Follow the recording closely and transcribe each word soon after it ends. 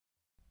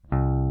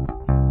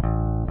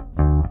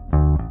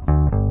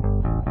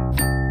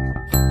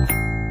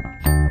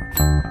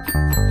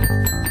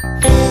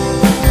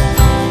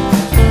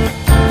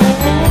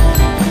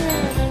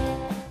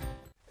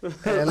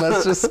And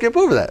let's just skip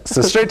over that.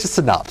 So straight to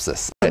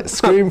synopsis.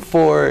 Scream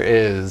 4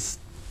 is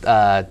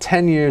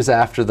 10 years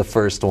after the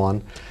first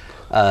one.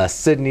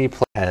 Sydney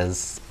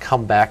has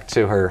come back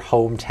to her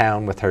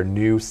hometown with her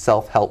new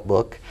self-help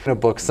book. A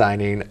book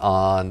signing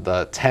on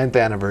the 10th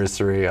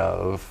anniversary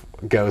of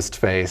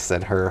Ghostface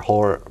and her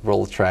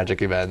horrible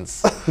tragic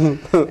events.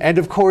 And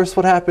of course,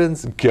 what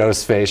happens?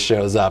 Ghostface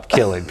shows up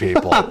killing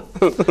people.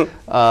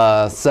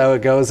 So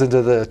it goes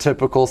into the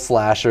typical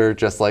slasher,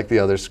 just like the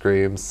other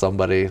Screams.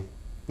 Somebody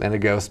in a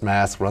ghost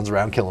mask runs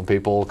around killing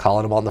people,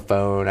 calling them on the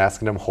phone,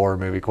 asking them horror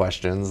movie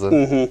questions.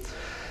 And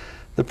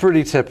the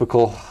pretty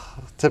typical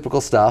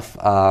stuff.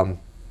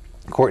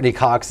 Courteney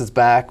Cox is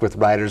back with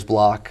writer's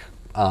block.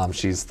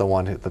 She's the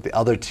one that the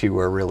other two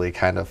are really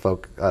kind of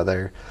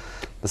there.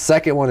 The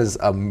second one is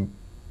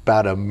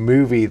about a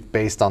movie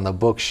based on the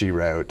book she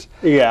wrote.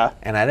 Yeah.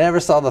 And I never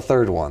saw the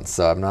third one,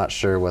 so I'm not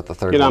sure what the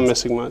third one is. You're not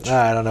missing much.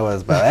 I don't know what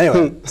it's about.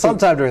 Anyway,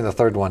 sometime during the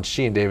third one,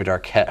 she and David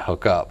Arquette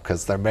hook up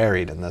because they're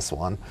married in this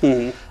one.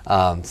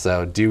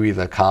 So Dewey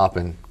the cop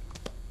and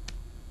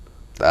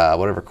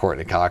whatever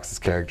Courteney Cox's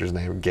character's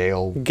name,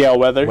 Gail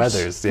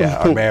Weathers, yeah,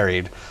 are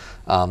married,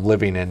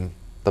 living in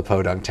the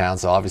podunk town.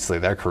 So obviously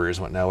their careers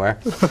went nowhere.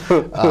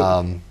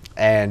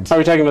 And are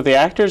we talking about the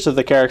actors or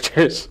the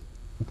characters?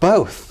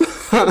 Both.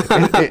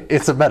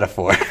 It's a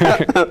metaphor.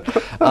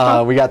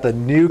 We got the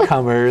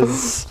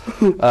newcomers,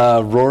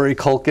 Rory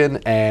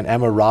Culkin and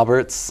Emma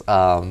Roberts.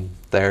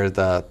 They're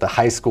the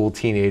high school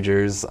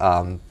teenagers,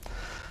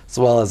 as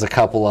well as a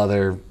couple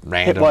other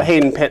random. Well,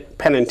 Hayden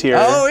Panettiere.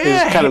 Oh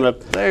yeah, who's kind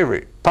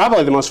of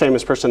probably the most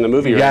famous person in the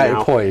movie right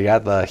now. You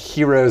got the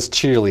hero's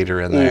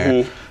cheerleader in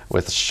there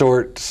with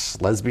short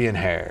lesbian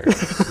hair.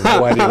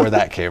 No idea where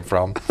that came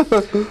from.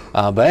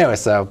 But anyway,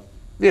 so.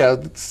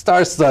 Yeah,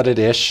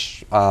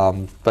 star-studded-ish,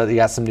 but you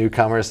got some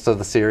newcomers to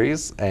the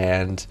series,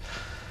 and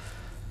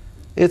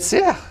it's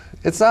not,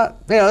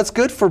 it's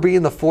good for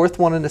being the fourth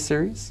one in a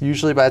series.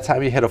 Usually by the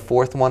time you hit a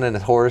fourth one in a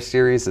horror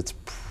series, it's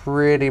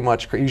pretty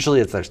much,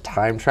 usually there's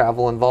time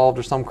travel involved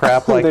or some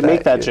crap like that. They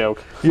make that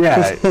joke.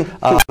 Yeah,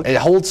 it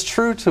holds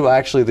true to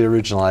actually the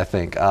original, I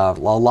think. A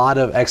lot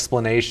of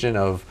explanation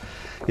of,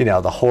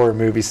 the horror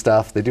movie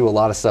stuff. They do a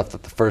lot of stuff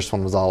that the first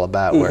one was all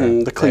about.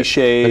 Where the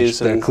cliches.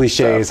 The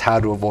cliches, how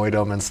to avoid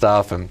them and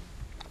stuff. And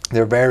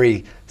they're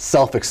very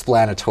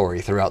self-explanatory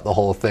throughout the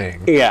whole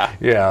thing. Yeah.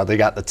 Yeah, they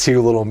got the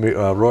two little,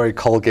 Rory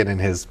Culkin and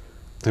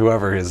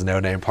whoever his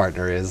no-name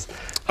partner is.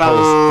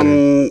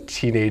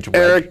 Teenage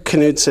Eric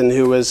Knudsen,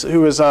 who was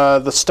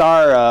the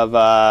star of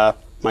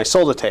My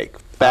Soul to Take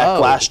back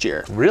last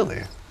year.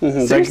 Really?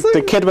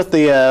 The kid with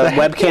the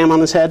webcam on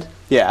his head?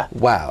 Yeah.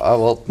 Wow.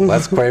 Oh, well,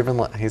 Wes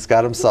Craven, he's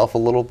got himself a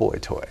little boy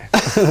toy.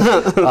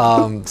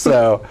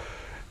 So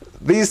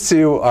these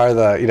two are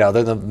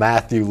they're the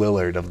Matthew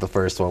Lillard of the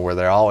first one, where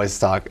they're always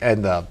talking,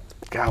 and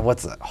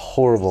what's that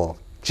horrible,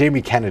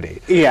 Jamie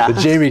Kennedy. Yeah.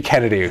 The Jamie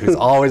Kennedy who's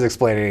always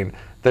explaining,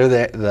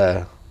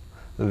 they're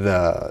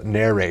the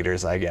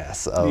narrators, I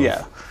guess, of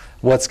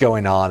what's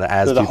going on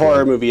as they're the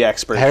horror movie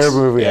experts. Horror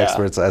movie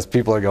experts as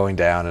people are going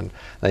down,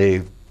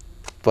 and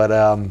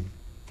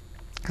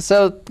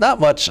so not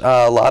much,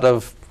 a lot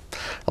of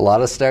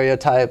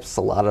stereotypes,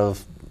 a lot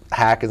of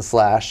hack and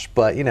slash,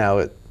 but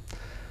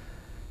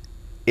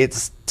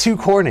it's too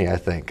corny, I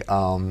think.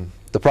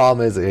 The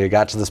problem is it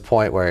got to this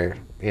point where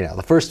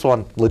the first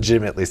one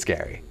legitimately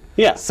scary.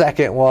 Yeah.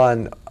 Second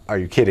one, are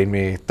you kidding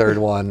me? Third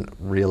one,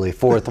 really?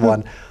 Fourth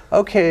one,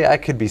 okay, I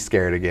could be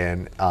scared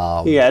again.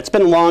 Yeah, it's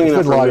been long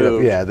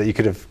enough. Yeah, that you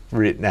could have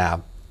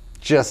now.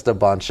 Just a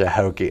bunch of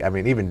hokey. I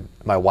mean, even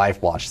my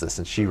wife watched this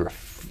and she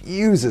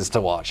refuses to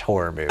watch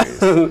horror movies.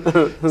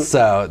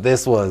 So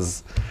this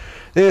was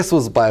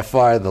by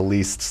far the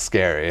least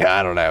scary.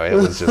 I don't know. It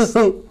was just,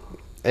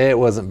 it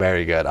wasn't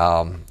very good.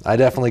 I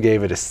definitely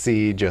gave it a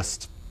C.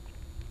 Just,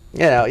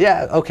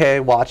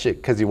 okay, watch it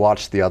because you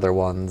watched the other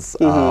ones.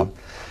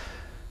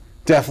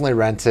 Definitely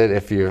rent it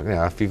if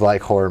you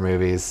like horror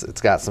movies.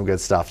 It's got some good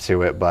stuff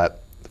to it,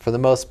 but for the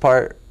most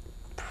part,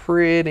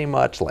 pretty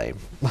much lame.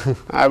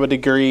 I would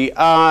agree.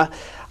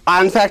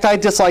 In fact, I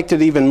disliked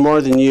it even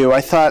more than you.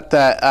 I thought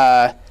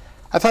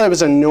it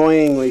was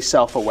annoyingly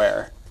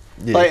self-aware.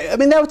 Yeah.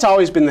 That's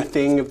always been the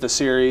thing of the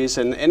series,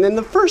 and in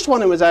the first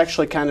one, it was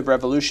actually kind of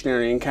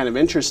revolutionary and kind of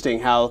interesting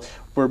how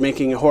we're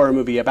making a horror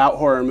movie about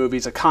horror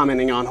movies,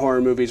 commenting on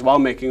horror movies while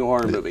making a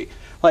horror movie.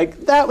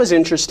 That was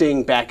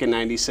interesting back in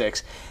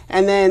 '96,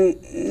 and then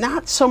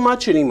not so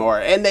much anymore.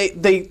 And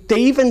they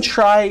even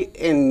try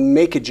and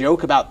make a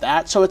joke about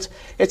that. So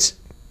it's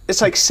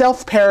like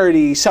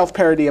self-parody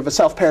of a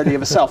self-parody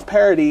of a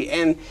self-parody,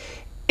 and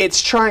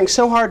it's trying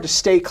so hard to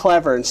stay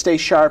clever and stay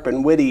sharp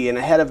and witty and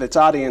ahead of its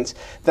audience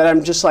that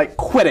I'm just like,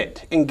 quit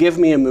it and give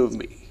me a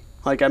movie.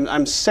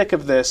 I'm sick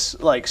of this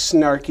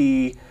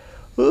snarky.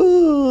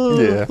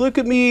 Ooh, look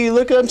at me!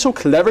 I'm so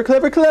clever.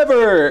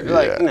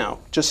 No,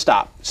 just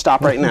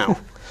stop right now.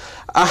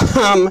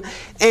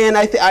 And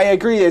I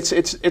agree.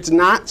 It's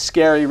not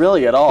scary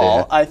really at all.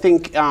 Yeah. I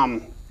think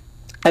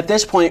at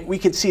this point we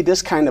could see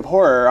this kind of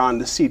horror on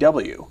the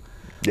CW.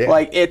 Yeah.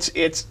 Like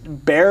it's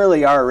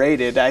barely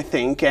R-rated, I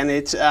think, and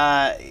it's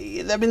I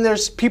mean,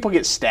 there's people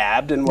get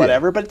stabbed and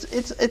whatever, but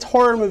it's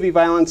horror movie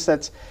violence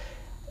that's.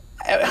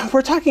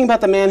 We're talking about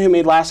the man who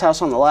made Last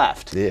House on the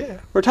Left. Yeah.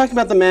 We're talking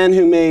about the man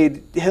who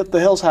made The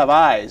Hills Have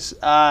Eyes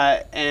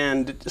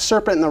and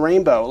Serpent and the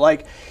Rainbow.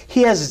 Like,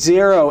 he has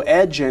zero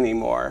edge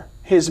anymore.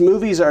 His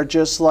movies are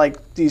just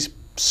like these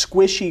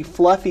squishy,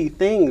 fluffy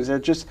things. They're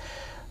just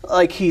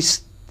like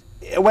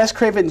Wes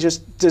Craven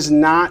just does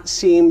not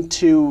seem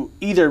to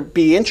either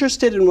be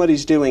interested in what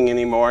he's doing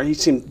anymore. He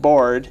seems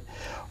bored,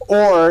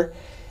 or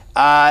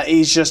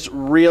he's just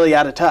really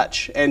out of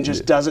touch and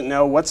just doesn't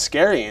know what's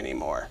scary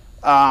anymore.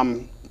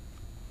 And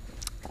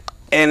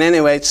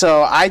anyway,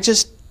 so I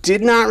just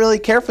did not really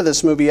care for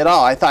this movie at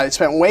all. I thought it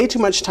spent way too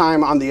much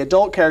time on the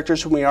adult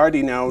characters whom we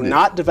already know,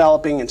 not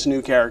developing into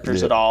new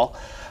characters at all.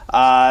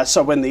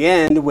 So in the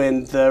end,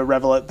 when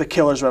the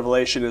killer's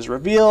revelation is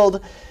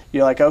revealed,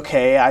 you're like,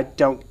 okay, I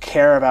don't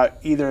care about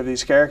either of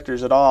these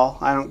characters at all.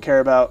 I don't care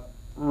about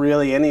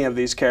really any of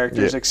these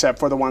characters except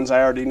for the ones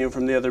I already knew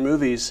from the other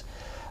movies.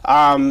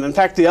 In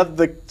fact,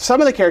 some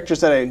of the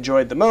characters that I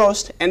enjoyed the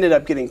most ended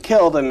up getting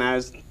killed, and I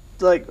was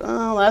like,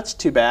 oh, that's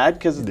too bad,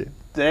 because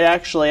they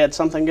actually had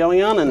something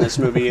going on in this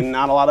movie, and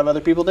not a lot of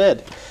other people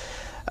did.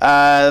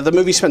 The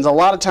movie spends a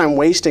lot of time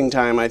wasting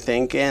time, I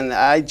think, and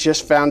I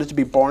just found it to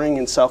be boring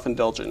and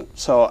self-indulgent.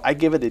 So I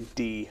give it a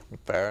D.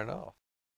 Fair enough.